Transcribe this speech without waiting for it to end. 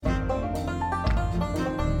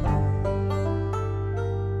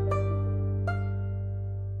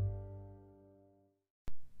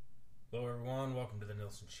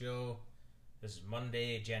Wilson Show. This is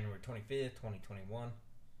Monday, January 25th, 2021.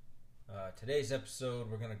 Today's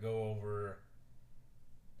episode, we're going to go over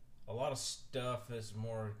a lot of stuff that's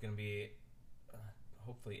more going to be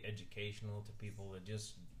hopefully educational to people that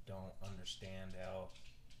just don't understand how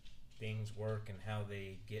things work and how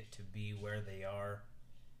they get to be where they are.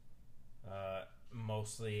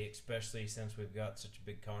 Mostly, especially since we've got such a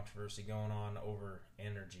big controversy going on over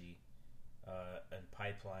energy and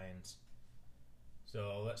pipelines.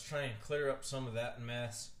 So let's try and clear up some of that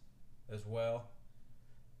mess as well.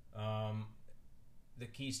 The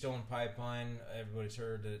Keystone Pipeline, everybody's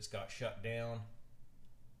heard that it's got shut down.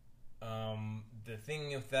 The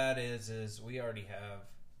thing with that is we already have,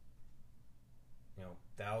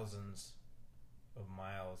 thousands of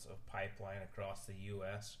miles of pipeline across the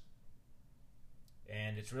U.S.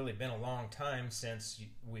 And it's really been a long time since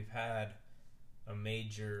we've had a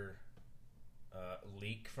major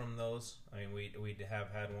leak from those. I mean, we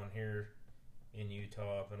have had one here in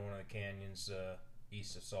Utah up in one of the canyons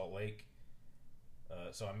east of Salt Lake.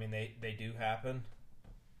 So, I mean, they do happen.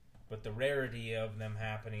 But the rarity of them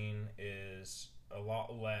happening is a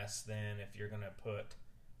lot less than if you're going to put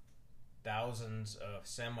thousands of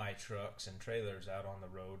semi-trucks and trailers out on the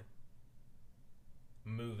road,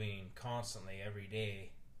 moving constantly every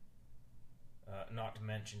day, not to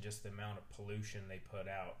mention just the amount of pollution they put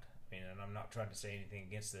out. I mean, and I'm not trying to say anything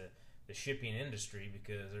against the shipping industry,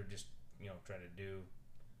 because they're just, trying to do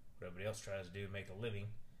what everybody else tries to do, make a living.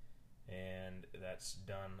 And that's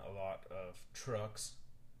done a lot of trucks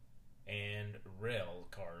and rail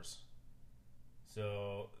cars.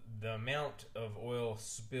 So the amount of oil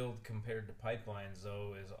spilled compared to pipelines,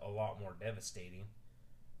 though, is a lot more devastating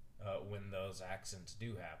when those accidents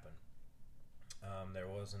do happen. There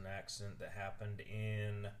was an accident that happened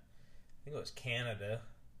in, I think it was Canada.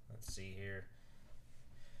 Let's see here.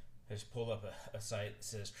 I just pulled up a site that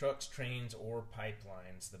says trucks, trains, or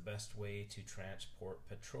pipelines, the best way to transport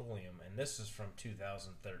petroleum. And this is from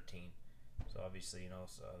 2013. So obviously,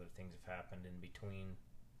 so other things have happened in between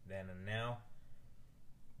then and now.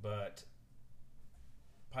 But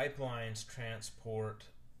pipelines transport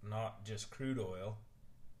not just crude oil.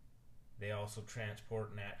 They also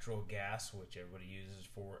transport natural gas, which everybody uses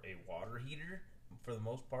for a water heater for the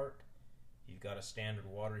most part. You've got a standard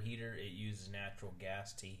water heater. It uses natural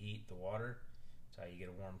gas to heat the water. It's how you get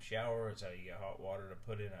a warm shower. It's how you get hot water to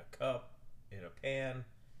put in a cup, in a pan,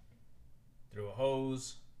 through a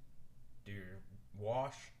hose, do your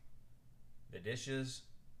wash, the dishes.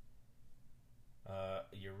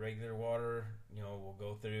 Your regular water, will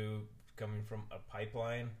go through, coming from a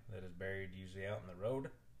pipeline that is buried usually out in the road,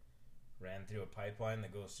 ran through a pipeline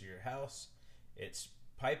that goes to your house. Its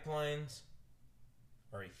pipelines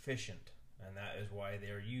are efficient, and that is why they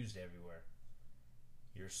are used everywhere.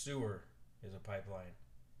 Your sewer is a pipeline.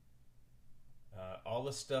 All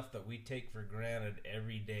the stuff that we take for granted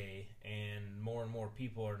every day, and more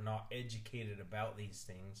people are not educated about these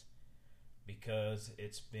things because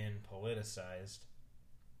it's been politicized.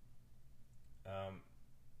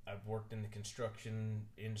 I've worked in the construction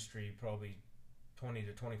industry probably 20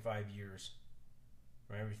 to 25 years.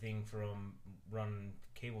 From everything from running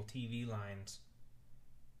cable TV lines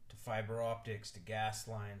to fiber optics to gas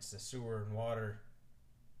lines to sewer and water.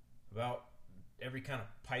 About every kind of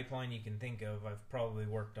pipeline you can think of, I've probably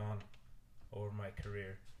worked on over my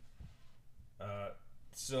career.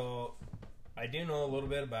 So I do know a little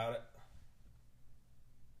bit about it.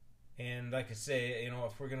 And like I say,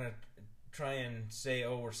 if we're going to try and say,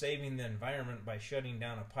 we're saving the environment by shutting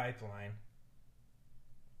down a pipeline,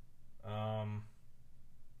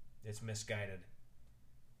 it's misguided.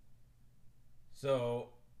 So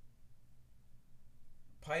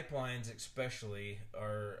pipelines especially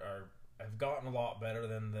have gotten a lot better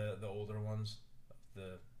than the older ones.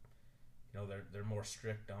 They're more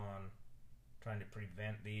strict on trying to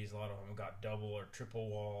prevent these. A lot of them have got double or triple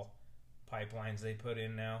wall pipelines they put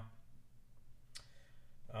in now.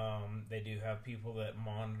 They do have people that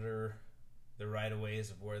monitor the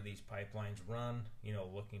right-of-ways of where these pipelines run,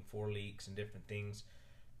 looking for leaks and different things.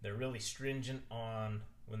 They're really stringent on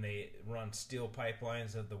when they run steel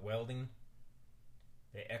pipelines of the welding.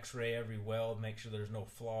 They x-ray every weld, make sure there's no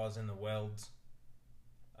flaws in the welds.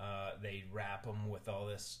 They wrap them with all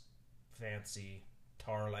this fancy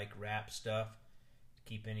tar-like wrap stuff to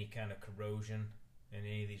keep any kind of corrosion in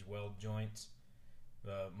any of these weld joints.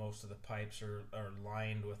 Most of the pipes are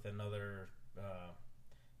lined with another,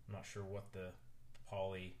 I'm not sure what the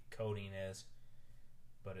poly coating is,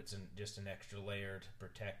 but it's just an extra layer to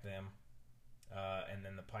protect them. And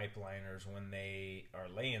then the pipeliners, when they are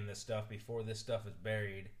laying this stuff, before this stuff is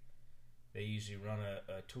buried, they usually run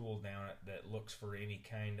a tool down it that looks for any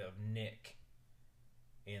kind of nick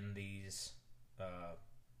in these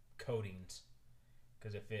coatings.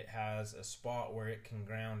 Because if it has a spot where it can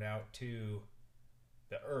ground out to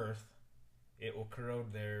the earth, it will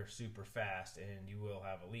corrode there super fast and you will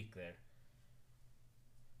have a leak there.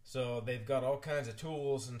 So they've got all kinds of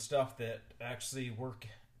tools and stuff that actually work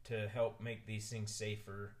to help make these things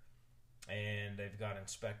safer. And they've got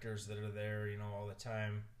inspectors that are there, all the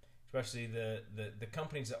time. Especially the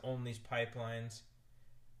companies that own these pipelines.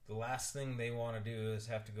 The last thing they want to do is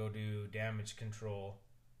have to go do damage control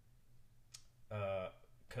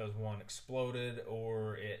because one exploded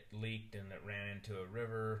or it leaked and it ran into a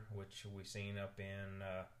river, which we seen up in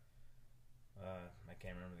I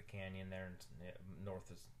can't remember the canyon there north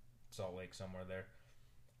of Salt Lake, somewhere there.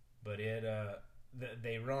 But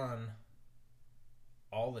they run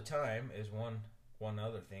all the time is one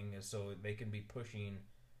other thing, is so they can be pushing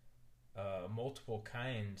multiple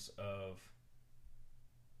kinds of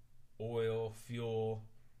oil, fuel,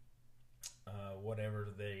 whatever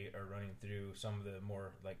they are running through. Some of the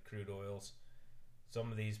more like crude oils.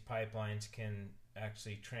 Some of these pipelines can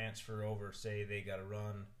actually transfer over. Say they got to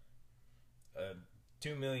run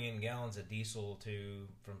 2 million gallons of diesel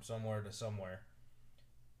from somewhere to somewhere.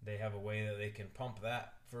 They have a way that they can pump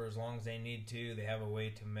that for as long as they need to. They have a way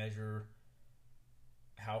to measure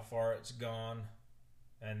how far it's gone,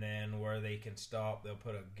 and then where they can stop, they'll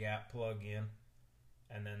put a gap plug in,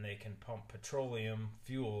 and then they can pump petroleum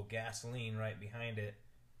fuel, gasoline, right behind it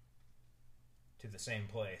to the same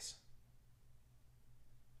place.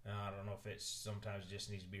 Now, I don't know if it sometimes just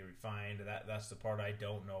needs to be refined. That's the part I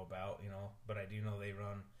don't know about, but I do know they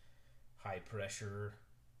run high pressure.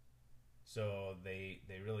 So they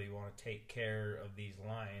really want to take care of these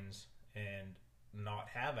lines and not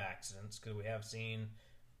have accidents, because we have seen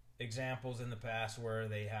examples in the past where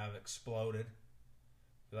they have exploded.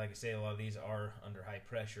 Like I say, a lot of these are under high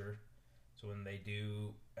pressure, so when they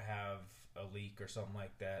do have a leak or something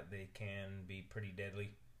like that, they can be pretty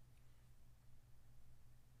deadly.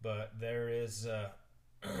 But there is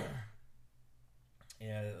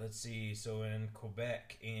yeah, let's see, so in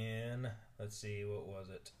Quebec, what was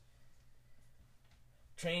it?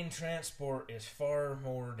 Train transport is far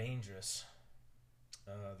more dangerous.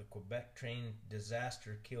 The Quebec train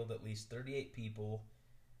disaster killed at least 38 people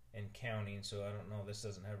and counting, so I don't know, this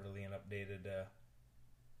doesn't have really an updated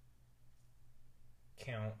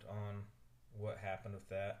count on what happened with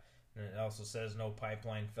that. And it also says no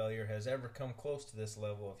pipeline failure has ever come close to this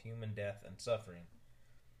level of human death and suffering.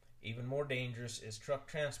 Even more dangerous is truck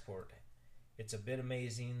transport. It's a bit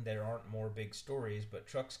amazing there aren't more big stories, but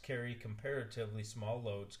trucks carry comparatively small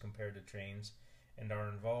loads compared to trains and are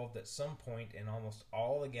involved at some point in almost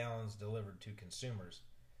all the gallons delivered to consumers.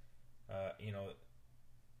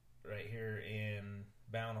 Right here in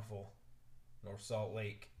Bountiful, North Salt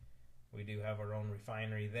Lake, we do have our own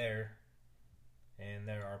refinery there, and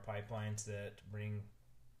there are pipelines that bring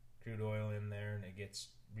crude oil in there and it gets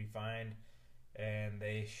refined, and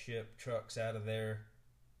they ship trucks out of there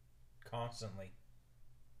constantly,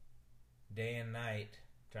 day and night,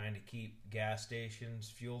 trying to keep gas stations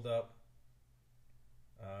fueled up.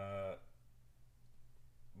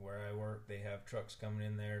 Where I work, they have trucks coming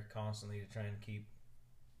in there constantly to try and keep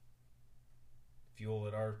fuel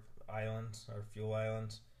at our fuel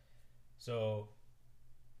islands. So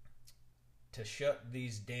to shut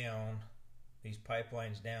these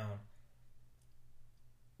pipelines down,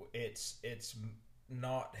 it's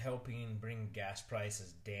not helping bring gas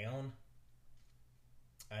prices down,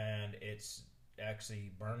 and it's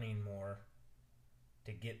actually burning more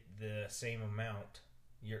to get the same amount.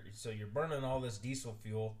 You're burning all this diesel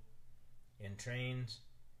fuel in trains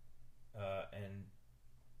and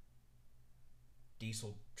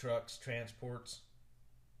diesel trucks, transports.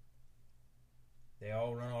 They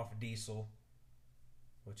all run off of diesel,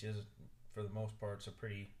 which is, for the most part, it's a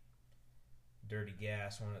pretty dirty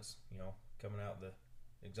gas when it's coming out the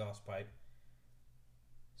exhaust pipe.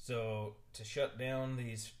 So to shut down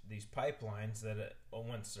these pipelines, that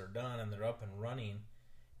once they're done and they're up and running,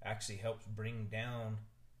 actually helps bring down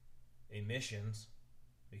emissions,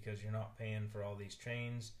 because you're not paying for all these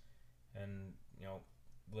trains and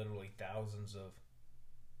literally thousands of,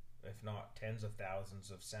 if not tens of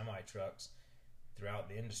thousands of semi trucks throughout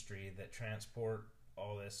the industry that transport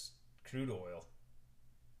all this crude oil.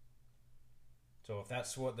 So if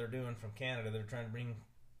that's what they're doing from Canada, they're trying to bring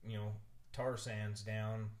tar sands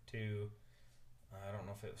down to, I don't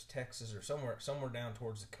know if it was Texas or somewhere down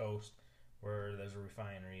towards the coast where there's a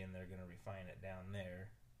refinery, and they're going to refine it down there,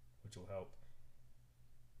 which will help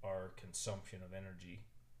our consumption of energy.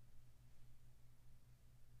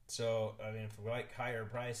 So I mean, if we like higher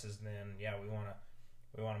prices, then yeah, we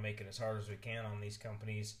want to make it as hard as we can on these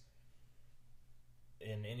companies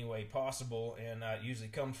in any way possible, and it usually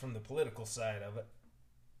comes from the political side of it,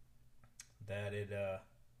 that it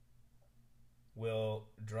will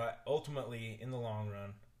drive ultimately in the long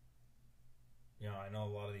run. You know, I know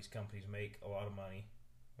a lot of these companies make a lot of money,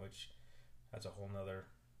 which that's a whole nother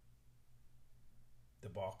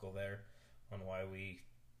debacle there on why we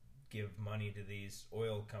give money to these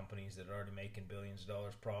oil companies that are already making billions of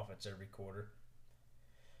dollars profits every quarter.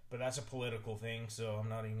 But that's a political thing, so I'm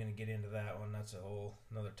not even going to get into that one. That's a whole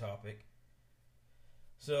another topic.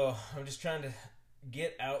 So I'm just trying to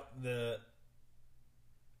get out the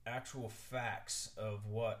actual facts of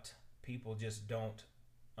what people just don't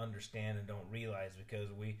understand and don't realize, because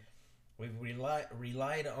we've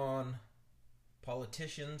relied on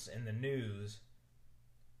politicians and the news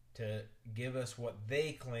to give us what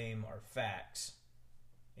they claim are facts.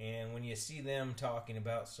 And when you see them talking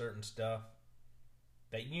about certain stuff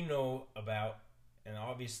that you know about, and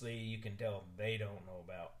obviously you can tell they don't know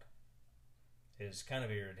about, is kind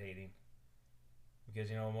of irritating. Because,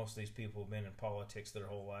 you know, most of these people have been in politics their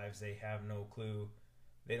whole lives. They have no clue.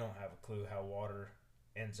 They don't have a clue how water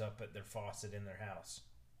ends up at their faucet in their house,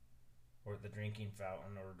 or at the drinking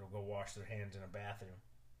fountain, or to go wash their hands in a bathroom.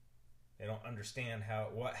 They don't understand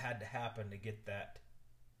what had to happen to get that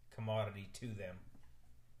commodity to them.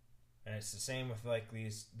 And it's the same with like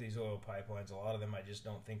these oil pipelines. A lot of them, I just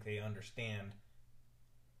don't think they understand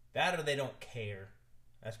that, or they don't care.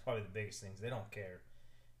 That's probably the biggest things. They don't care.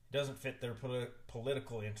 It doesn't fit their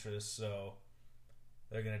political interests, so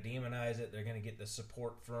they're going to demonize it. They're going to get the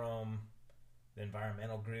support from the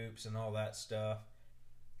environmental groups and all that stuff.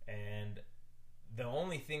 And the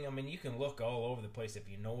only thing, I mean, you can look all over the place if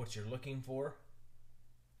you know what you're looking for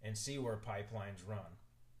and see where pipelines run.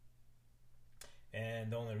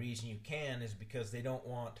 And the only reason you can is because they don't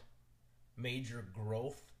want major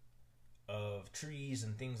growth of trees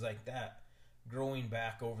and things like that growing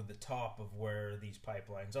back over the top of where these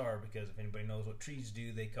pipelines are. Because if anybody knows what trees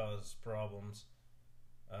do, they cause problems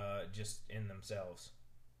just in themselves.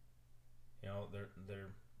 You know, they're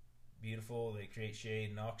beautiful, they create shade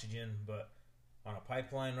and oxygen, but on a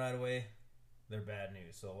pipeline right away, they're bad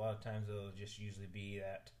news. So a lot of times it'll just usually be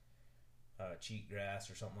that cheat grass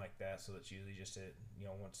or something like that. So it's usually just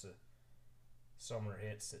once the summer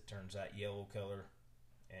hits, it turns that yellow color,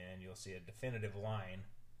 and you'll see a definitive line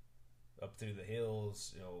up through the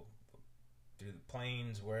hills, through the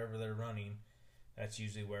plains, wherever they're running. That's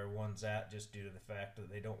usually where one's at, just due to the fact that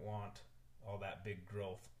they don't want all that big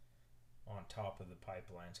growth on top of the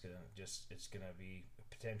pipelines, because it's going to be a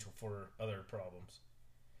potential for other problems.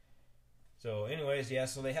 So anyways, yeah,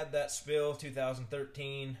 so they had that spill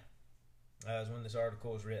 2013 is when this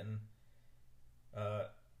article was written.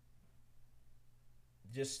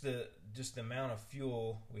 Just the amount of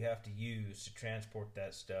fuel we have to use to transport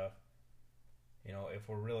that stuff. You know, if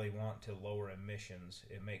we really want to lower emissions,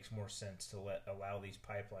 it makes more sense to allow these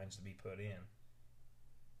pipelines to be put in.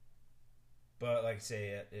 But like I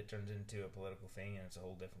say, it turns into a political thing, and it's a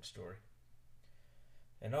whole different story.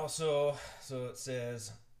 And also, so it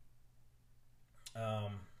says, the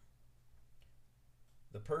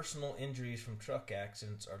personal injuries from truck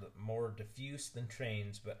accidents are more diffuse than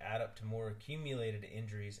trains, but add up to more accumulated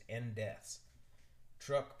injuries and deaths.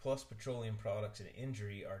 Truck plus petroleum products and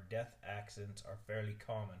injury or death accidents are fairly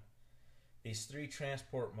common. These three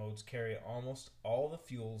transport modes carry almost all the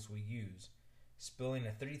fuels we use. Spilling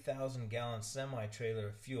a 3,000-gallon semi-trailer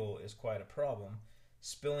of fuel is quite a problem.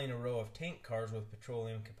 Spilling a row of tank cars with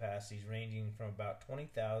petroleum capacities ranging from about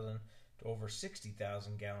 20,000 to over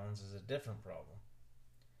 60,000 gallons is a different problem.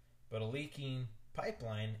 But a leaking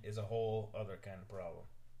pipeline is a whole other kind of problem.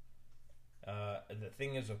 The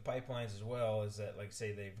thing is with pipelines as well is that, like I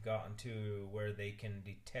say, they've gotten to where they can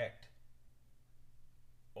detect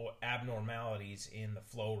abnormalities in the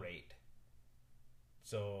flow rate.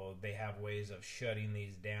 So they have ways of shutting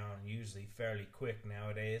these down, usually fairly quick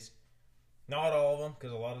nowadays. Not all of them,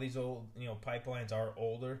 because a lot of these old pipelines are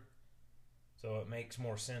older. So it makes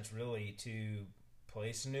more sense really to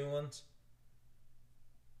place new ones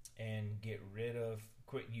and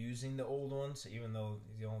quit using the old ones, even though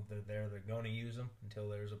they're going to use them until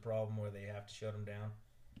there's a problem where they have to shut them down.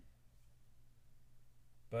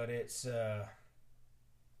 But it's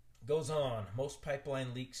goes on. Most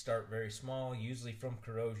pipeline leaks start very small, usually from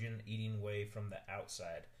corrosion eating away from the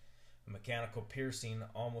outside. A mechanical piercing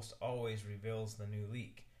almost always reveals the new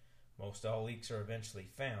leak. Most all leaks are eventually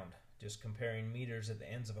found. Just comparing meters at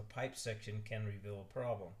the ends of a pipe section can reveal a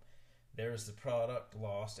problem. There is the product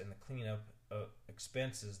lost and the cleanup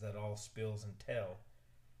expenses that all spills entail.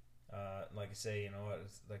 Like I say,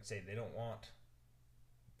 like I say, they don't want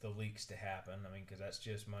the leaks to happen. I mean, because that's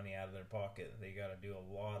just money out of their pocket. They got to do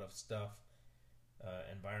a lot of stuff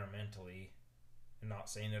environmentally. I'm not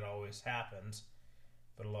saying it always happens,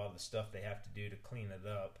 but a lot of the stuff they have to do to clean it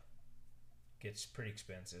up gets pretty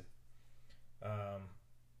expensive.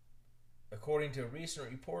 According to a recent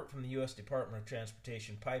report from the U.S. Department of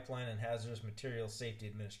Transportation Pipeline and Hazardous Materials Safety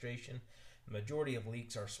Administration, the majority of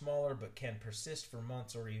leaks are smaller but can persist for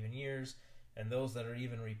months or even years, and those that are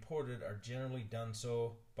even reported are generally done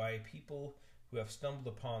so by people who have stumbled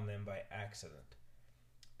upon them by accident.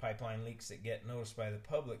 Pipeline leaks that get noticed by the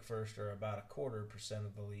public first are about 0.25%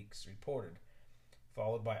 of the leaks reported,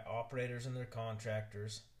 followed by operators and their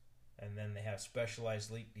contractors, and then they have specialized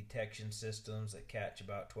leak detection systems that catch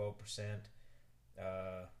about 12%,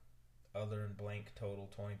 other and blank total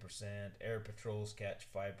 20%, air patrols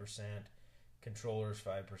catch 5%, controllers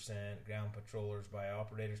 5%, ground patrollers by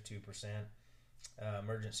operators 2%,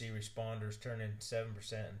 emergency responders turn in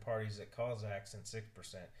 7%, and parties that cause accidents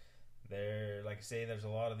 6%. There, like I say, there's a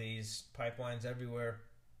lot of these pipelines everywhere.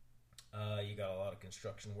 You got a lot of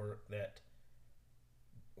construction work that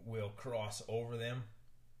will cross over them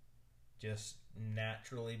just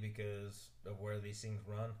naturally because of where these things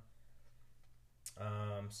run.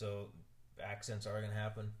 So accidents are going to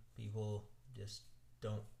happen. People just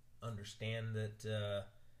don't understand that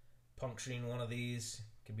puncturing one of these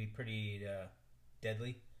can be pretty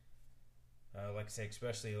deadly. Like I say,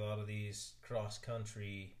 especially a lot of these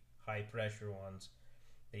cross-country high pressure ones,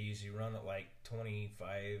 they usually run at like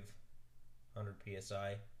 2,500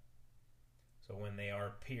 psi. So when they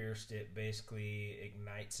are pierced, it basically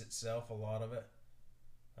ignites itself, a lot of it.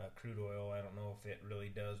 Crude oil, I don't know if it really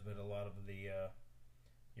does, but a lot of the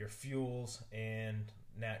your fuels and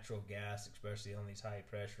natural gas, especially on these high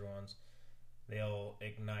pressure ones, they'll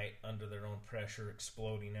ignite under their own pressure,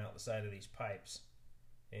 exploding out the side of these pipes,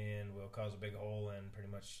 and will cause a big hole and pretty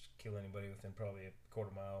much kill anybody within probably a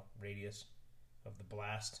quarter-mile radius of the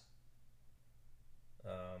blast.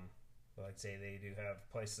 But like I say, they do have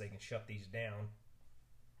places they can shut these down.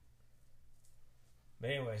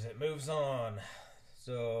 But anyways, it moves on.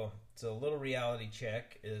 So a little reality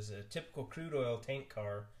check is a typical crude oil tank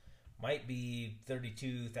car might be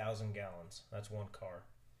 32,000 gallons. That's one car.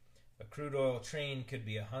 A crude oil train could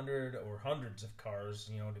be 100 or hundreds of cars,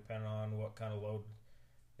 depending on what kind of load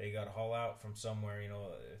they got to haul out from somewhere.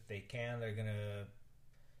 If they can,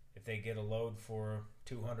 if they get a load for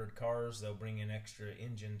 200 cars, they'll bring in extra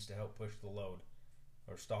engines to help push the load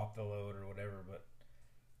or stop the load or whatever, but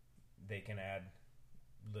they can add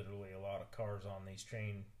literally a lot of cars on these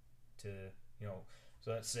train to,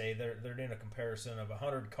 so let's say they're doing a comparison of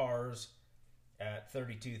 100 cars at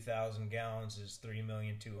 32,000 gallons is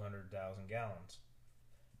 3,200,000 gallons.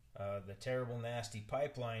 The terrible, nasty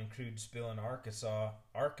pipeline crude spill in Arkansas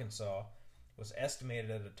was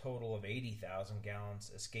estimated at a total of 80,000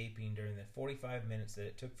 gallons escaping during the 45 minutes that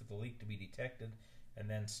it took for the leak to be detected and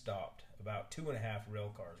then stopped, about 2.5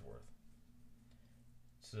 rail cars worth.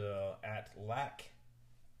 So at Lac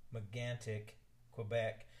Mégantic,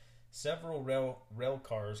 Quebec, several rail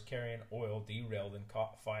cars carrying oil derailed and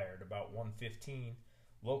caught fire at about 1:15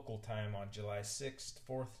 local time on July 6th,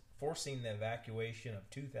 forcing the evacuation of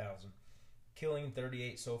 2,000, killing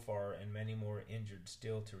 38 so far and many more injured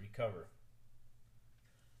still to recover.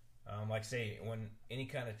 Like I say, when any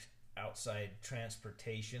kind of outside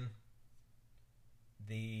transportation,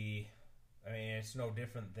 it's no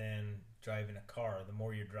different than driving a car. The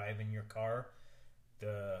more you're driving your car,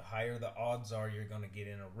 the higher the odds are you're going to get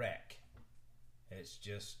in a wreck. It's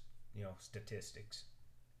just, statistics.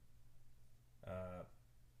 I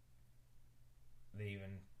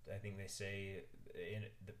think they say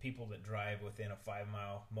the people that drive within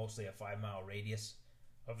mostly a 5-mile radius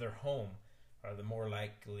of their home are the more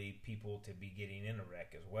likely people to be getting in a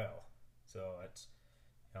wreck as well. So it's,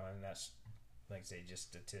 and that's, like I say, just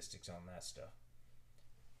statistics on that stuff.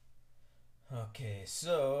 Okay,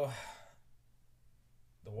 so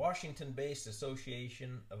the Washington-based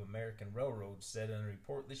Association of American Railroads said in a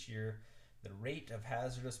report this year the rate of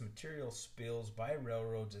hazardous material spills by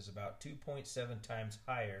railroads is about 2.7 times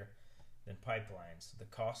higher than pipelines. The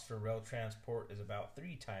cost for rail transport is about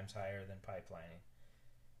 3 times higher than pipelining.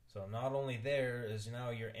 So not only there is now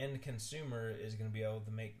your end consumer is going to be able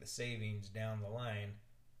to make the savings down the line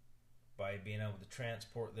by being able to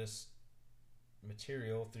transport this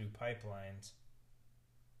material through pipelines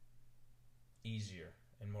easier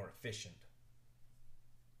and more efficient.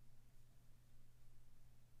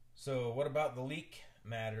 So what about the leak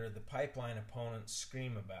matter the pipeline opponents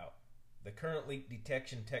scream about? The current leak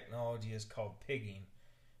detection technology is called pigging.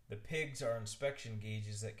 The PIGs are inspection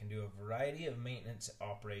gauges that can do a variety of maintenance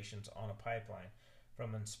operations on a pipeline,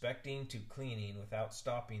 from inspecting to cleaning without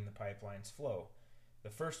stopping the pipeline's flow. The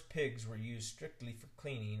first PIGs were used strictly for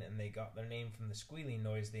cleaning, and they got their name from the squealing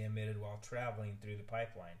noise they emitted while traveling through the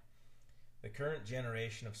pipeline. The current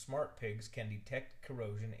generation of smart PIGs can detect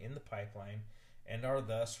corrosion in the pipeline and are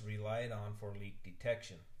thus relied on for leak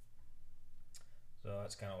detection. So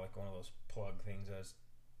that's kind of like one of those plug things I was,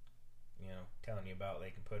 telling you about.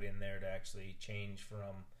 They can put in there to actually change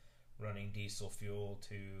from running diesel fuel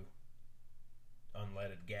to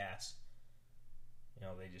unleaded gas.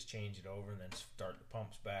 They just change it over and then start the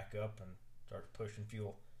pumps back up and start pushing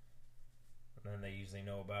fuel. And then they usually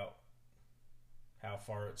know about how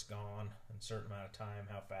far it's gone in a certain amount of time,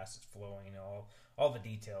 how fast it's flowing, all the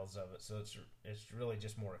details of it. So it's really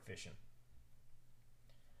just more efficient.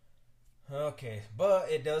 Okay, but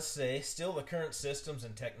it does say, still the current systems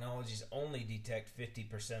and technologies only detect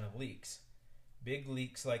 50% of leaks. Big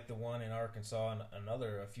leaks like the one in Arkansas and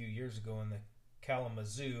another a few years ago in the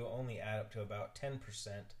Kalamazoo only add up to about 10%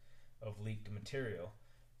 of leaked material.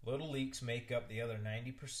 Little leaks make up the other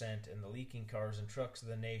 90%, and the leaking cars and trucks of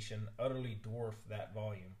the nation utterly dwarf that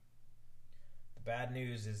volume. The bad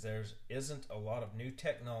news is there isn't a lot of new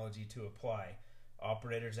technology to apply.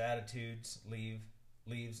 Operators' attitudes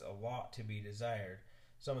leaves a lot to be desired.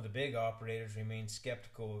 Some of the big operators remain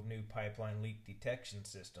skeptical of new pipeline leak detection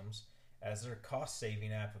systems, as their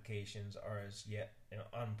cost-saving applications are as yet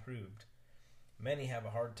unproved. Many have a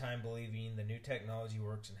hard time believing the new technology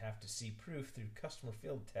works and have to see proof through customer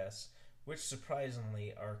field tests, which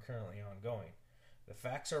surprisingly are currently ongoing. The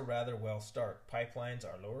facts are rather well stark. Pipelines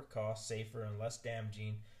are lower cost, safer, and less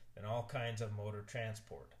damaging than all kinds of motor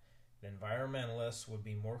transport. The environmentalists would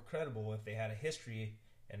be more credible if they had a history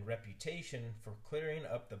and reputation for clearing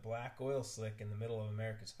up the black oil slick in the middle of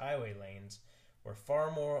America's highway lanes, where far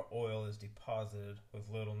more oil is deposited with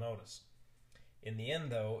little notice. In the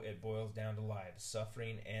end, though, it boils down to lives,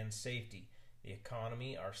 suffering, and safety. The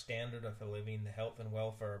economy, our standard of living, the health and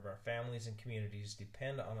welfare of our families and communities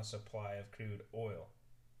depend on a supply of crude oil.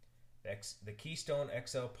 The Keystone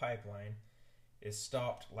XL pipeline is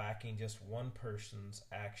stopped lacking just one person's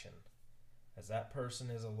action. As that person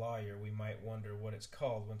is a lawyer, we might wonder what it's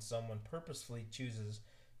called when someone purposefully chooses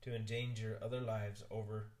to endanger other lives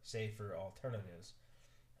over safer alternatives.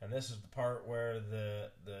 And this is the part where the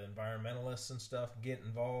environmentalists and stuff get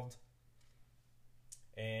involved,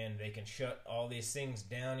 and they can shut all these things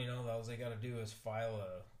down. All they got to do is file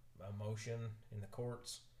a motion in the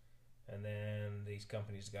courts, and then these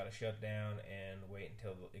companies got to shut down and wait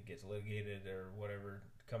until it gets litigated or whatever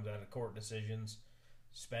comes out of court decisions,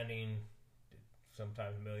 spending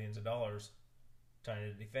sometimes millions of dollars trying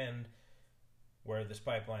to defend where this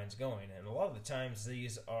pipeline's going. And a lot of the times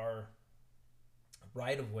these are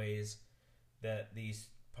right-of-ways that these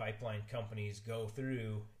pipeline companies go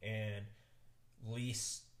through and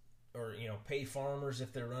lease or pay farmers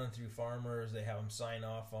if they're running through farmers. They have them sign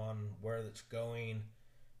off on where it's going,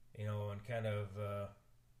 and kind of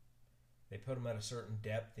they put them at a certain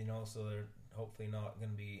depth, so they're hopefully not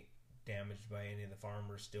going to be damaged by any of the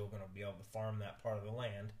farmers. Still going to be able to farm that part of the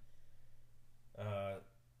land.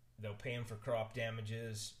 They'll pay them for crop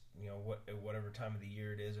damages, whatever time of the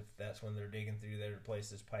year it is, if that's when they're digging through there to place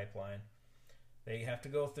this pipeline. They have to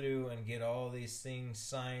go through and get all these things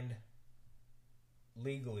signed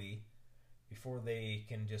legally before they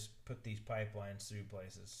can just put these pipelines through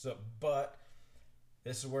places. But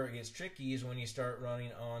this is where it gets tricky, is when you start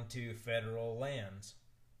running onto federal lands,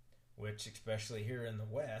 which, especially here in the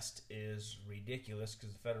West, is ridiculous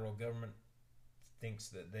because the federal government thinks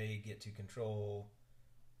that they get to control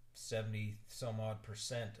 70 some odd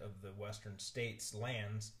percent of the western states'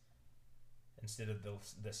 lands instead of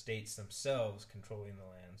the states themselves controlling the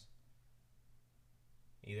lands.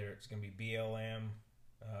 Either it's going to be BLM,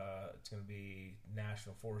 it's going to be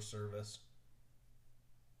National Forest Service,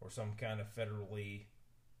 or some kind of federally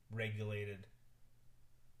regulated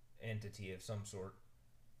entity of some sort.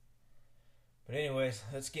 But anyways,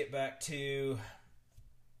 let's get back to,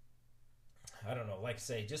 I don't know, like I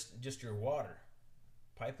say, just your water.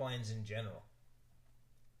 Pipelines in general.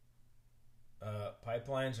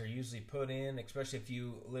 Pipelines are usually put in, especially if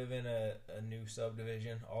you live in a new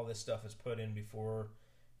subdivision. All this stuff is put in before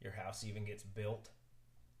your house even gets built.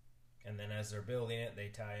 And then as they're building it, they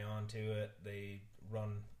tie onto it. They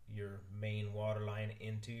run your main water line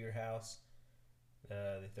into your house.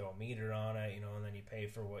 They throw a meter on it, and then you pay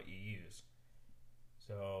for what you use.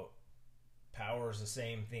 So power is the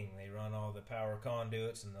same thing. They run all the power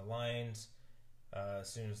conduits and the lines. As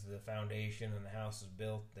soon as the foundation and the house is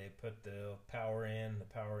built, they put the power in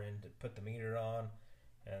to put the meter on,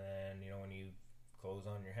 And then, when you close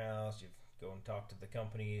on your house, you go and talk to the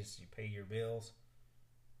companies, you pay your bills.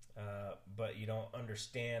 But you don't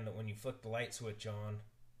understand that when you flick the light switch on,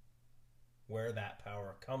 where that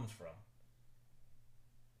power comes from.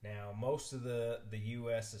 Now, most of the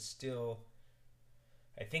U.S. is still,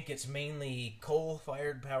 I think it's mainly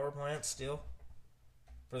coal-fired power plants still,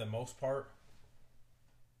 for the most part,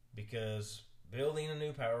 because building a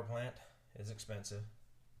new power plant is expensive.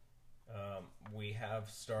 We have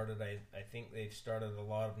started, I think they've started a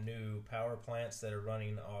lot of new power plants that are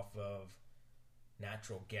running off of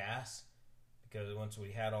natural gas, because once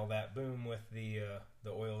we had all that boom with the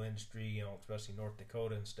oil industry, especially North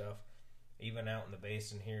Dakota and stuff, even out in the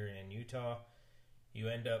basin here in Utah, you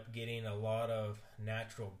end up getting a lot of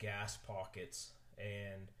natural gas pockets,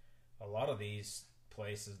 and a lot of these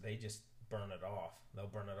places, they just burn it off. They'll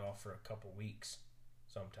burn it off for a couple weeks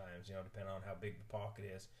sometimes, depending on how big the pocket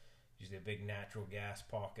is. Usually a big natural gas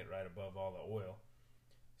pocket right above all the oil.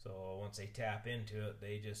 So once they tap into it,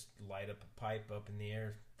 they just light up a pipe up in the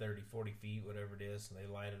air, 30, 40 feet, whatever it is, and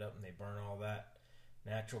they light it up and they burn all that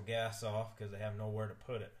natural gas off because they have nowhere to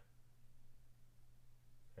put it.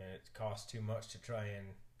 And it costs too much to try and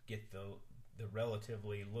get the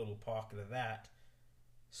relatively little pocket of that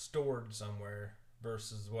stored somewhere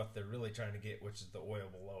versus what they're really trying to get, which is the oil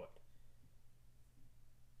below it.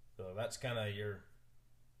 So that's kind of your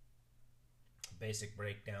basic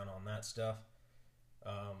breakdown on that stuff.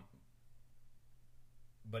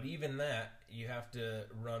 But even that, you have to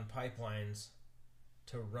run pipelines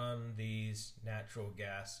to run these natural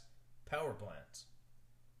gas power plants.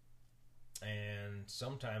 And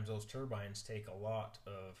sometimes those turbines take a lot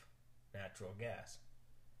of natural gas.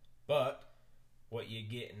 But what you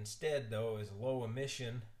get instead, though, is low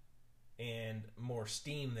emission and more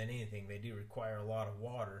steam than anything. They do require a lot of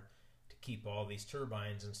water to keep all these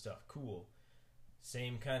turbines and stuff cool.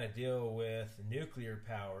 Same kind of deal with nuclear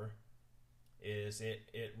power, is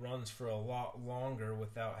it runs for a lot longer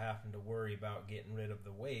without having to worry about getting rid of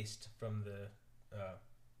the waste from the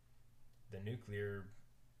nuclear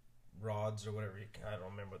rods or whatever. I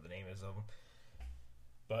don't remember what the name is of them.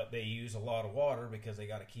 But they use a lot of water because they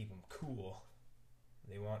got to keep them cool.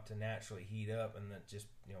 They want to naturally heat up, and that's just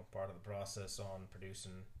part of the process on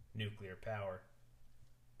producing nuclear power.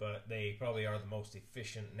 But they probably are the most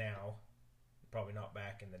efficient now. Probably not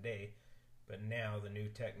back in the day, but now the new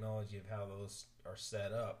technology of how those are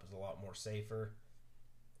set up is a lot more safer.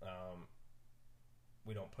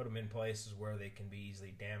 We don't put them in places where they can be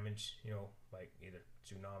easily damaged, like either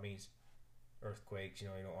tsunamis, earthquakes. You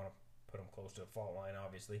don't want to put them close to a fault line,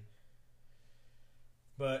 obviously.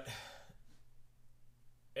 But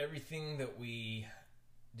everything that we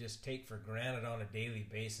just take for granted on a daily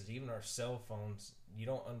basis, even our cell phones, you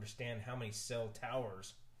don't understand how many cell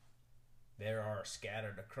towers there are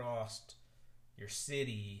scattered across your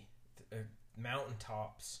city,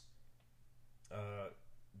 mountaintops,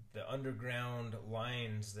 the underground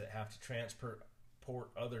lines that have to transport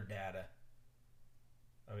other data.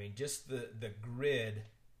 I mean, just the grid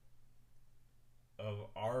of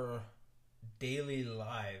our daily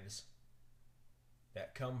lives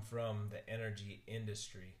that come from the energy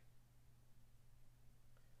industry.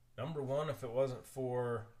 Number one, if it wasn't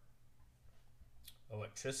for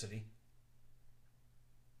electricity,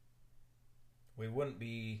 I wouldn't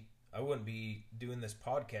be doing this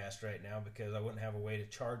podcast right now, because I wouldn't have a way to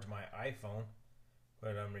charge my iPhone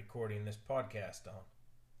that I'm recording this podcast on.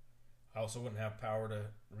 I also wouldn't have power to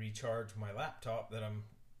recharge my laptop that I'm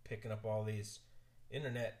picking up all these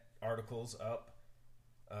internet articles up.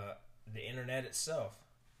 The internet itself.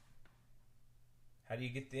 How do you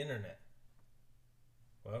get the internet?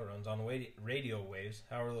 Well, it runs on radio waves.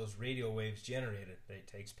 How are those radio waves generated? It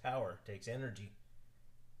takes power, it takes energy.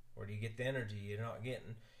 Where do you get the energy? You're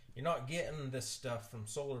not getting this stuff from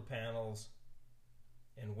solar panels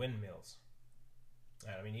and windmills.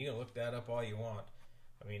 I mean, you can look that up all you want.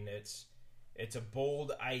 I mean, it's a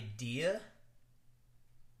bold idea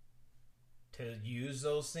to use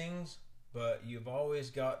those things, but you've always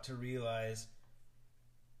got to realize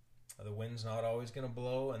the wind's not always going to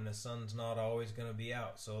blow and the sun's not always going to be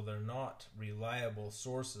out. So they're not reliable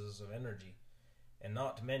sources of energy. And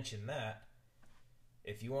not to mention that,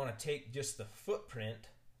 if you want to take just the footprint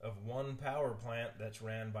of one power plant that's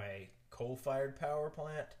ran by a coal-fired power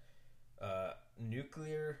plant,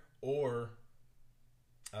 nuclear, or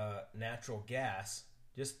natural gas,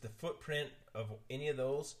 just the footprint of any of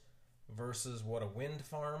those versus what a wind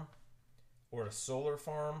farm or a solar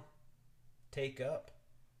farm take up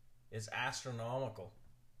is astronomical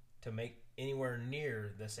to make anywhere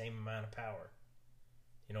near the same amount of power.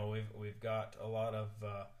 We've got a lot of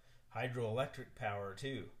hydroelectric power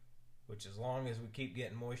too, which as long as we keep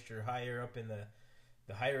getting moisture higher up in the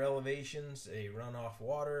higher elevations, they run off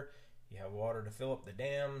water. You have water to fill up the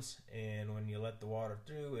dams, and when you let the water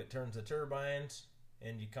through, it turns the turbines,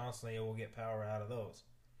 and you constantly will get power out of those.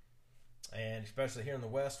 And especially here in the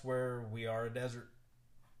West, where we are a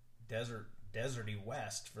deserty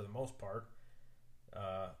West for the most part,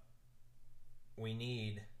 we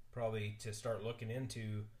need probably to start looking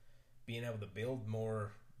into being able to build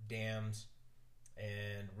more dams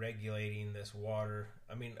and regulating this water.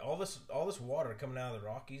 I mean, all this water coming out of the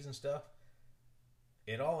Rockies and stuff,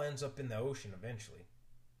 it all ends up in the ocean eventually.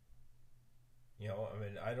 You know, I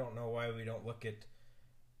mean, I don't know why we don't look at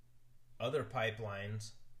other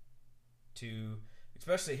pipelines to,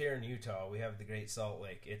 especially here in Utah, we have the Great Salt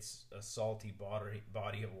Lake. It's a salty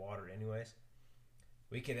body of water anyways.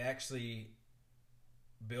 We could actually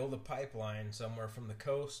build a pipeline somewhere from the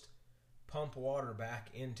coast, pump water back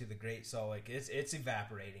into the Great Salt Lake. It's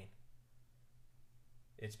evaporating.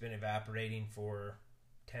 It's been evaporating for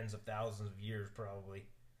tens of thousands of years probably.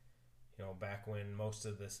 You know, back when most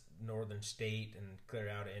of this northern state and clear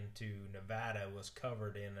out into Nevada was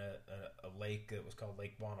covered in a lake that was called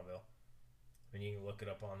Lake Bonneville. I mean, you can look it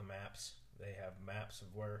up on the maps. They have maps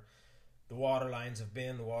of where the water lines have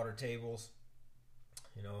been, the water tables,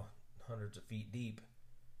 you know, hundreds of feet deep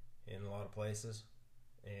in a lot of places,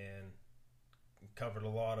 and covered a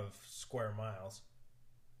lot of square miles.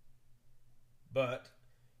 But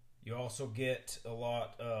you also get a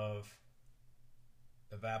lot of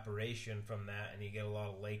evaporation from that, and you get a lot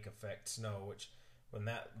of lake effect snow, which when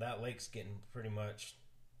that lake's getting pretty much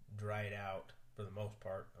dried out for the most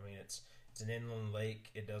part. I mean, it's an inland lake.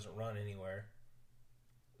 It doesn't run anywhere,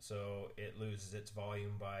 so it loses its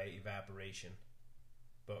volume by evaporation.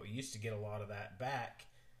 But we used to get a lot of that back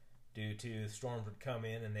due to storms would come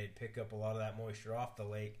in and they'd pick up a lot of that moisture off the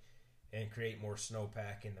lake and create more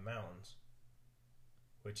snowpack in the mountains,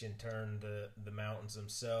 which in turn the mountains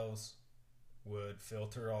themselves would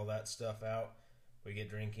filter all that stuff out. We get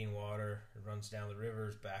drinking water. It runs down the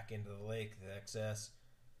rivers back into the lake, the excess.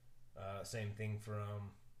 Same thing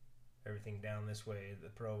from everything down this way, the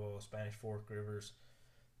Provo, Spanish Fork rivers.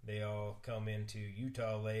 They all come into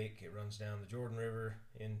Utah Lake. It runs down the Jordan River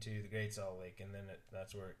into the Great Salt Lake, and then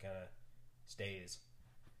that's where it kind of stays.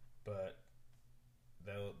 But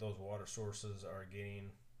those water sources are getting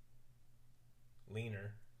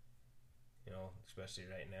leaner, you know, especially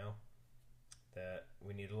right now, that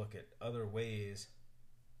we need to look at other ways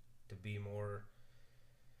to be more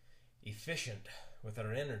efficient with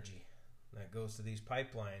our energy. That goes to these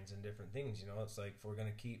pipelines and different things. You know, it's like if we're going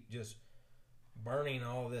to keep just burning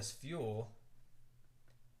all this fuel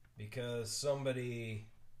because some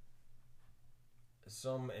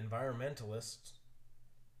environmentalist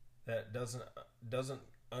that doesn't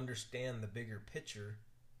understand the bigger picture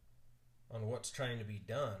on what's trying to be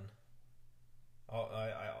done.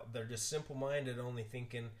 They're just simple-minded, only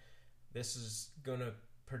thinking this is going to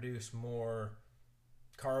produce more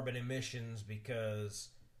carbon emissions because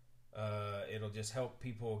it'll just help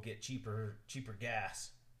people get cheaper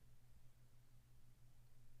gas.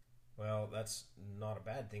 Well, that's not a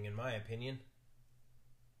bad thing in my opinion,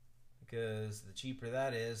 because the cheaper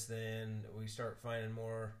that is, then we start finding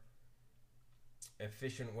more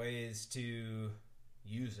efficient ways to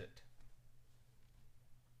use it.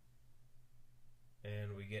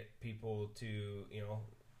 And we get people to, you know,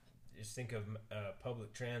 just think of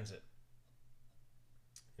public transit.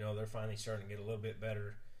 You know, they're finally starting to get a little bit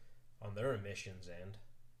better on their emissions end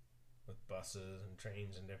with buses and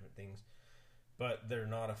trains and different things. But they're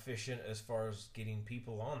not efficient as far as getting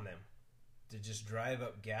people on them. To just drive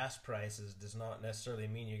up gas prices does not necessarily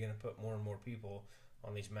mean you're going to put more and more people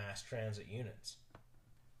on these mass transit units.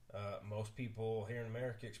 Most people here in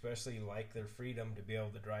America especially like their freedom to be able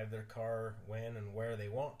to drive their car when and where they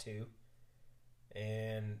want to,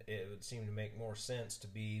 and it would seem to make more sense to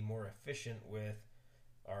be more efficient with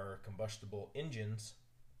our combustible engines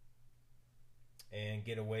and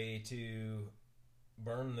get a way to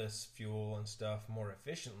burn this fuel and stuff more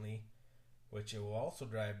efficiently, which it will also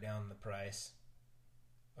drive down the price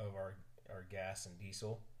of our gas and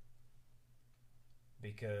diesel,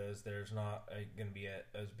 because there's not going to be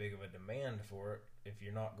as big of a demand for it if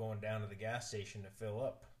you're not going down to the gas station to fill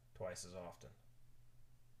up twice as often.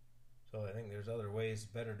 So I think there's other ways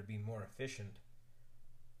better to be more efficient,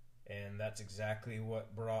 and that's exactly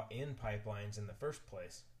what brought in pipelines in the first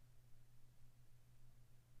place.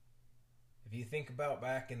 If you think about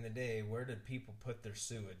back in the day, where did people put their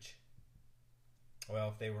sewage? Well,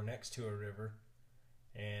 if they were next to a river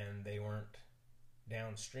and they weren't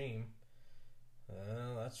downstream,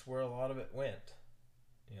 that's where a lot of it went.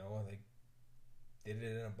 They did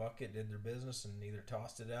it in a bucket, did their business, and either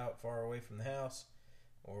tossed it out far away from the house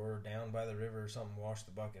or down by the river or something, washed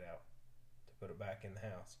the bucket out to put it back in the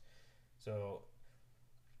house. So,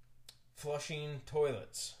 flushing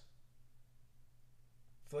toilets,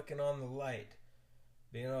 flicking on the light,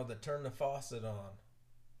 being able to turn the faucet on,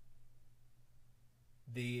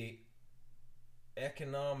 the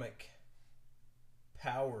economic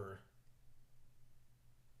power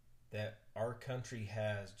that our country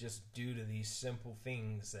has just due to these simple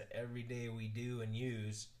things that every day we do and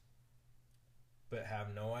use, but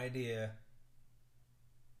have no idea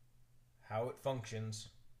how it functions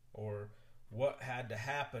or what had to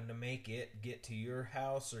happen to make it get to your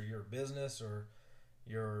house or your business or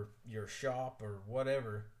your shop or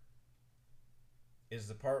whatever, is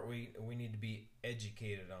the part we need to be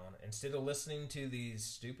educated on. Instead of listening to these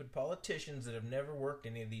stupid politicians that have never worked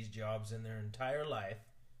any of these jobs in their entire life.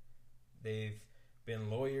 They've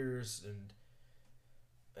been lawyers and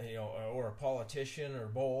or a politician or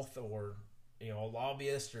both, or a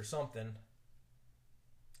lobbyist or something,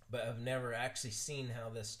 but have never actually seen how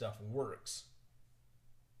this stuff works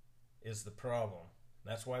is the problem.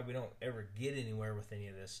 That's why we don't ever get anywhere with any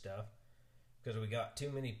of this stuff, because we got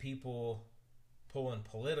too many people pulling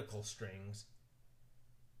political strings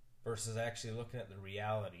versus actually looking at the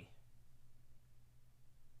reality.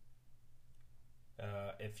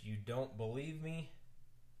 If you don't believe me,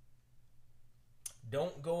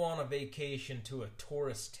 don't go on a vacation to a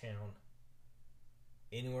tourist town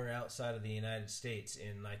anywhere outside of the United States,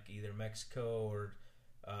 in like either Mexico or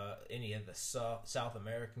any of the South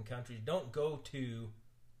American countries. Don't go to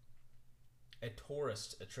a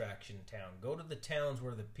tourist attraction town. Go to the towns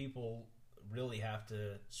where the people really have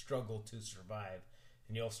to struggle to survive,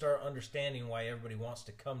 and you'll start understanding why everybody wants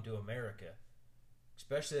to come to America.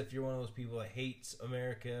 Especially if you're one of those people that hates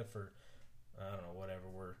America for, I don't know, whatever,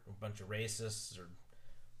 we're a bunch of racists or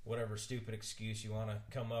whatever stupid excuse you want to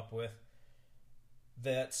come up with.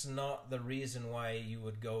 That's not the reason why you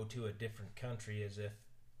would go to a different country, as if,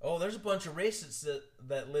 oh, there's a bunch of racists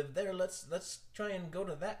that live there, let's try and go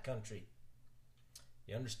to that country.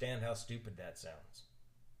 You understand how stupid that sounds.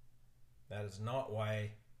 That is not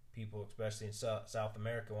why people, especially in South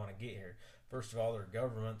America, want to get here. First of all, their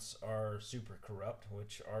governments are super corrupt,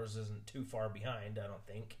 which ours isn't too far behind, I don't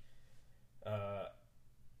think.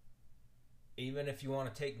 Even if you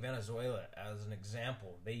want to take Venezuela as an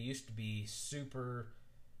example, they used to be super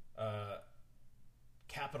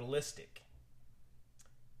capitalistic.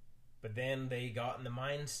 But then they got in the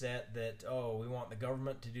mindset that, oh, we want the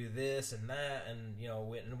government to do this and that,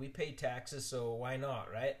 and we pay taxes, so why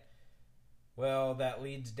not, right? Well, that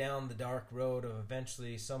leads down the dark road of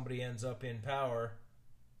eventually somebody ends up in power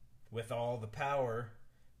with all the power.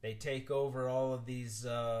 They take over all of these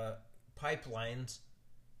pipelines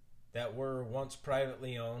that were once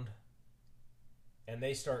privately owned, and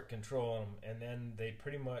they start controlling them, and then they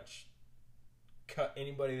pretty much cut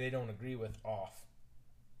anybody they don't agree with off.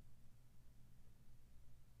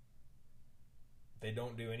 They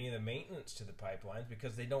don't do any of the maintenance to the pipelines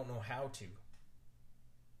because they don't know how to.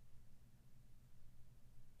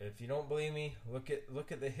 If you don't believe me, look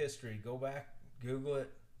at the history. Go back, Google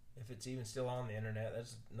it, if it's even still on the internet.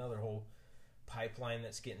 That's another whole pipeline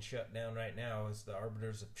that's getting shut down right now, is the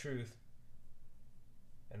Arbiters of Truth.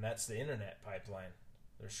 And that's the internet pipeline.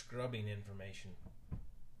 They're scrubbing information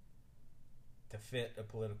to fit a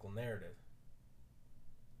political narrative.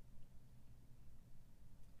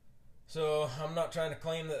 So I'm not trying to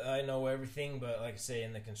claim that I know everything, but like I say,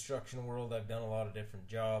 in the construction world, I've done a lot of different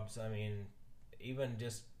jobs. I mean, even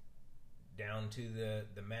just down to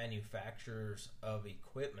the manufacturers of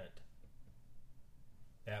equipment,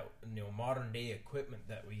 that modern day equipment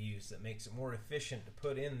that we use that makes it more efficient to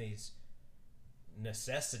put in these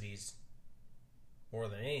necessities more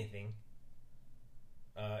than anything.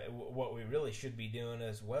 What we really should be doing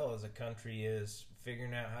as well as a country is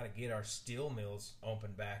figuring out how to get our steel mills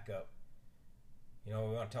open back up. We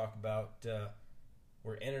want to talk about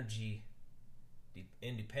we're energy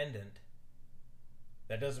independent.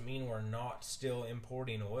 That doesn't mean we're not still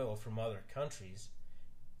importing oil from other countries.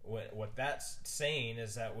 What that's saying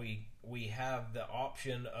is that we have the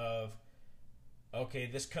option of, okay,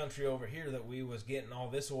 this country over here that we was getting all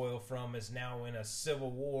this oil from is now in a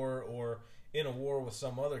civil war or in a war with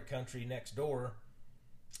some other country next door,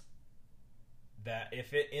 that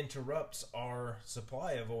if it interrupts our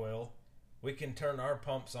supply of oil, we can turn our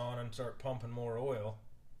pumps on and start pumping more oil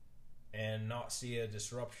and not see a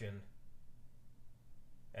disruption.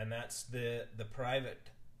 And that's the private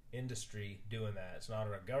industry doing that. It's not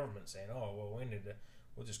our government saying, oh, well,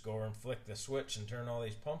 we'll just go over and flick the switch and turn all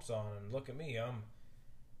these pumps on, and look at me,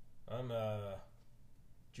 I'm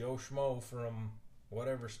Joe Schmo from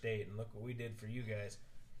whatever state, and look what we did for you guys.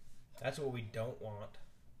 That's what we don't want.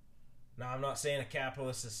 Now, I'm not saying a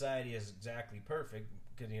capitalist society is exactly perfect,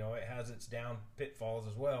 because, it has its down pitfalls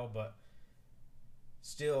as well, but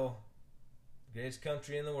still, the greatest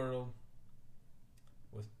country in the world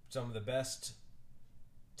with some of the best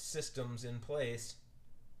systems in place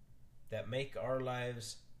that make our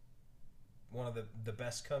lives one of the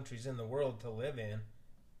best countries in the world to live in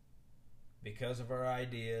because of our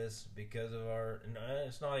ideas, because of our,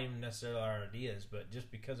 it's not even necessarily our ideas, but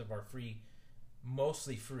just because of our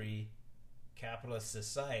mostly free capitalist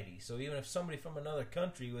society. So even if somebody from another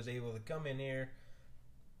country was able to come in here,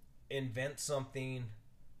 invent something,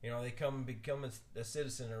 they come and become a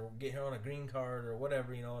citizen or get here on a green card or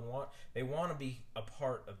whatever, and they want to be a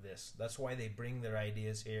part of this. That's why they bring their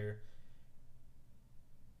ideas here.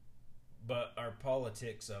 But our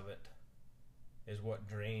politics of it is what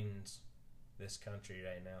drains this country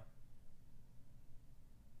right now.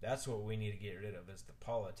 That's what we need to get rid of, is the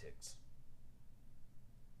politics.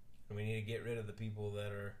 And we need to get rid of the people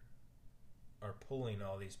that are pulling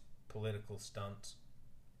all these political stunts.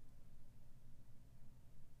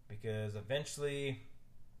 Because eventually,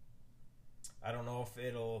 I don't know if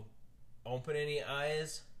it'll open any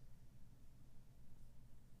eyes,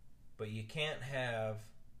 but you can't have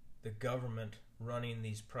the government running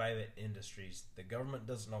these private industries. The government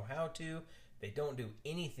doesn't know how to. They don't do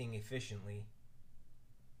anything efficiently.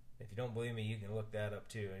 If you don't believe me, you can look that up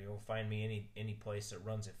too. You'll find me any place that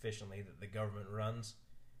runs efficiently that the government runs,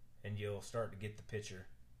 and you'll start to get the picture.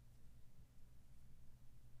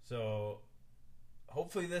 So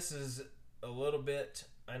hopefully this is a little bit,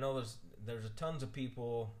 I know there's tons of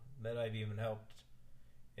people that I've even helped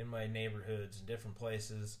in my neighborhoods and different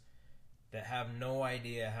places that have no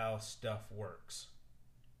idea how stuff works.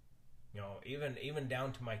 Even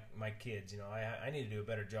down to my kids, I need to do a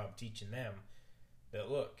better job teaching them that,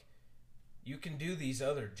 look, you can do these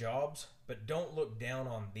other jobs, but don't look down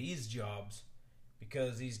on these jobs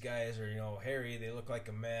because these guys are, hairy, they look like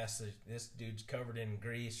a mess, this dude's covered in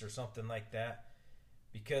grease or something like that.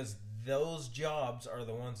 Because those jobs are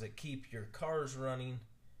the ones that keep your cars running,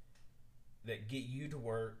 that get you to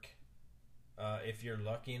work, if you're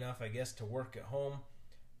lucky enough, I guess, to work at home.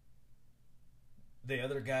 The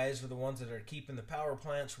other guys are the ones that are keeping the power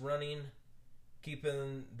plants running,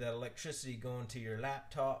 keeping the electricity going to your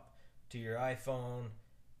laptop, to your iPhone,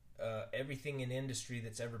 everything in industry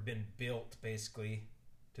that's ever been built, basically,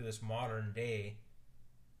 to this modern day,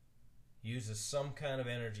 uses some kind of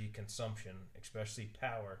energy consumption, especially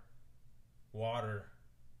power, water,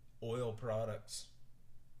 oil products.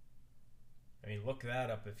 I mean, look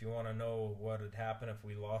that up if you want to know what would happen if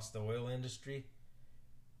we lost the oil industry.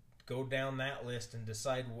 Go down that list and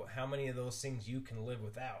decide how many of those things you can live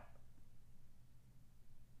without.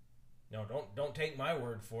 No, don't take my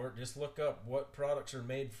word for it. Just look up what products are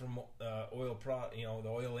made from the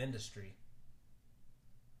oil industry.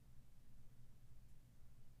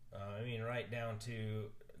 Right down to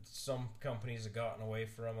some companies have gotten away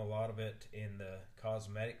from a lot of it in the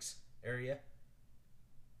cosmetics area.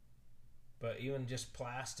 But even just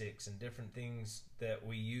plastics and different things that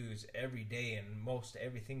we use every day, and most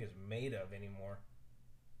everything is made of anymore.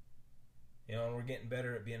 And we're getting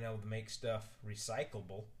better at being able to make stuff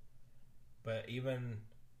recyclable. But even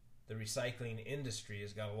the recycling industry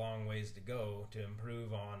has got a long ways to go to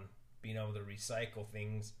improve on being able to recycle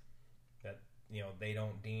things that they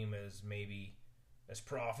don't deem as maybe as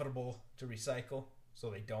profitable to recycle, so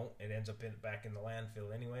they don't. It ends up back in the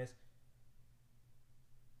landfill anyways.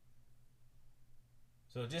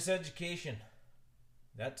 So just education.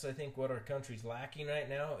 That's, I think, what our country's lacking right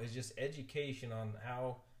now, is just education on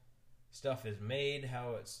how stuff is made,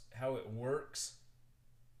 how it works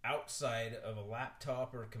outside of a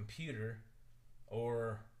laptop or computer,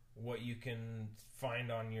 or what you can find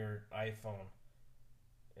on your iPhone.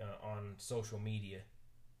 On social media.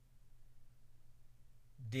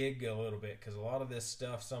 Dig a little bit, because a lot of this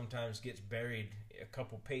stuff sometimes gets buried a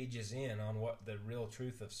couple pages in on what the real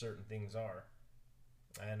truth of certain things are.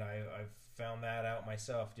 And I've found that out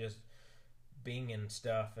myself, just binging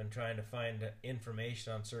stuff and trying to find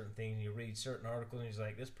information on certain things. You read certain articles and you're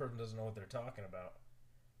like, this person doesn't know what they're talking about.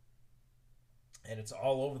 And it's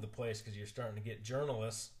all over the place, because you're starting to get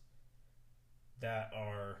journalists that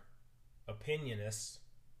are opinionists,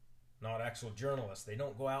 not actual journalists. They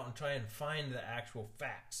don't go out and try and find the actual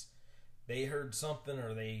facts. They heard something,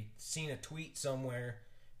 or they seen a tweet somewhere,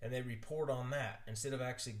 and they report on that instead of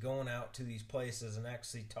actually going out to these places and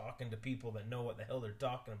actually talking to people that know what the hell they're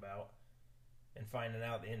talking about and finding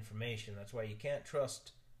out the information. That's why you can't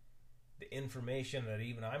trust the information that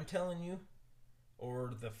even I'm telling you,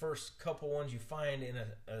 or the first couple ones you find in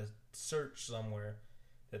a search somewhere,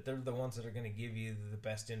 that they're the ones that are going to give you the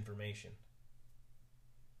best information.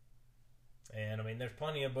 And I mean, there's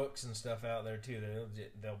plenty of books and stuff out there too.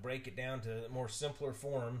 They'll break it down to more simpler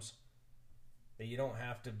forms that you don't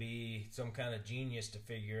have to be some kind of genius to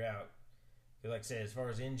figure out. Like I said, as far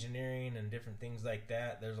as engineering and different things like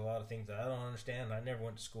that, there's a lot of things that I don't understand. I never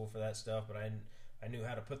went to school for that stuff, but I knew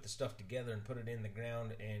how to put the stuff together and put it in the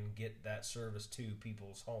ground and get that service to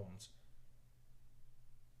people's homes.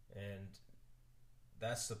 And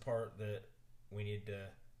that's the part that we need to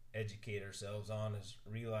educate ourselves on, is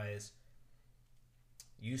realize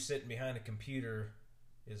you sitting behind a computer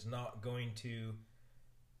is not going to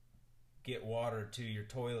get water to your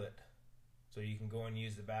toilet so you can go and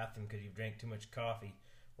use the bathroom because you've drank too much coffee,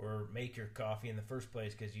 or make your coffee in the first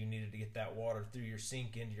place because you needed to get that water through your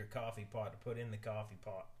sink into your coffee pot to put in the coffee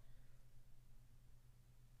pot.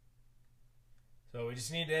 So we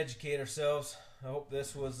just need to educate ourselves. I hope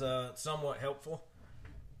this was somewhat helpful.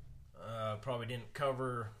 Probably didn't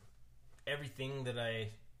cover everything that I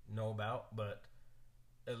know about, but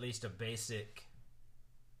at least a basic,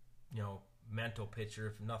 mental picture,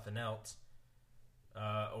 if nothing else.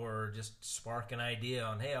 Or just spark an idea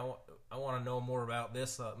on, hey, I want to know more about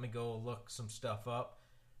this. Let me go look some stuff up.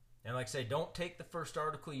 And like I say, don't take the first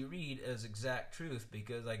article you read as exact truth,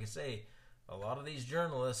 because like I say, a lot of these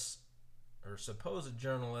journalists, or supposed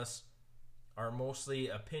journalists, are mostly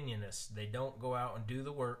opinionists. They don't go out and do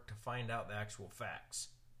the work to find out the actual facts.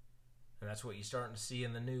 And that's what you're starting to see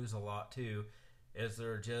in the news a lot too, is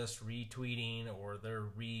they're just retweeting or they're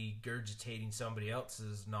regurgitating somebody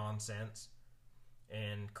else's nonsense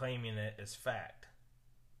and claiming it as fact.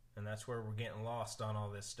 And that's where we're getting lost on all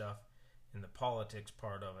this stuff, in the politics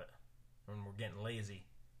part of it, when we're getting lazy.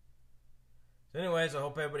 So anyways, I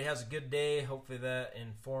hope everybody has a good day. Hopefully that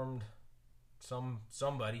informed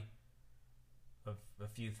somebody of a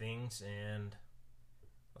few things, and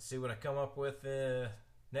I'll see what I come up with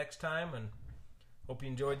next time, and hope you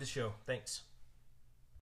enjoyed the show. Thanks.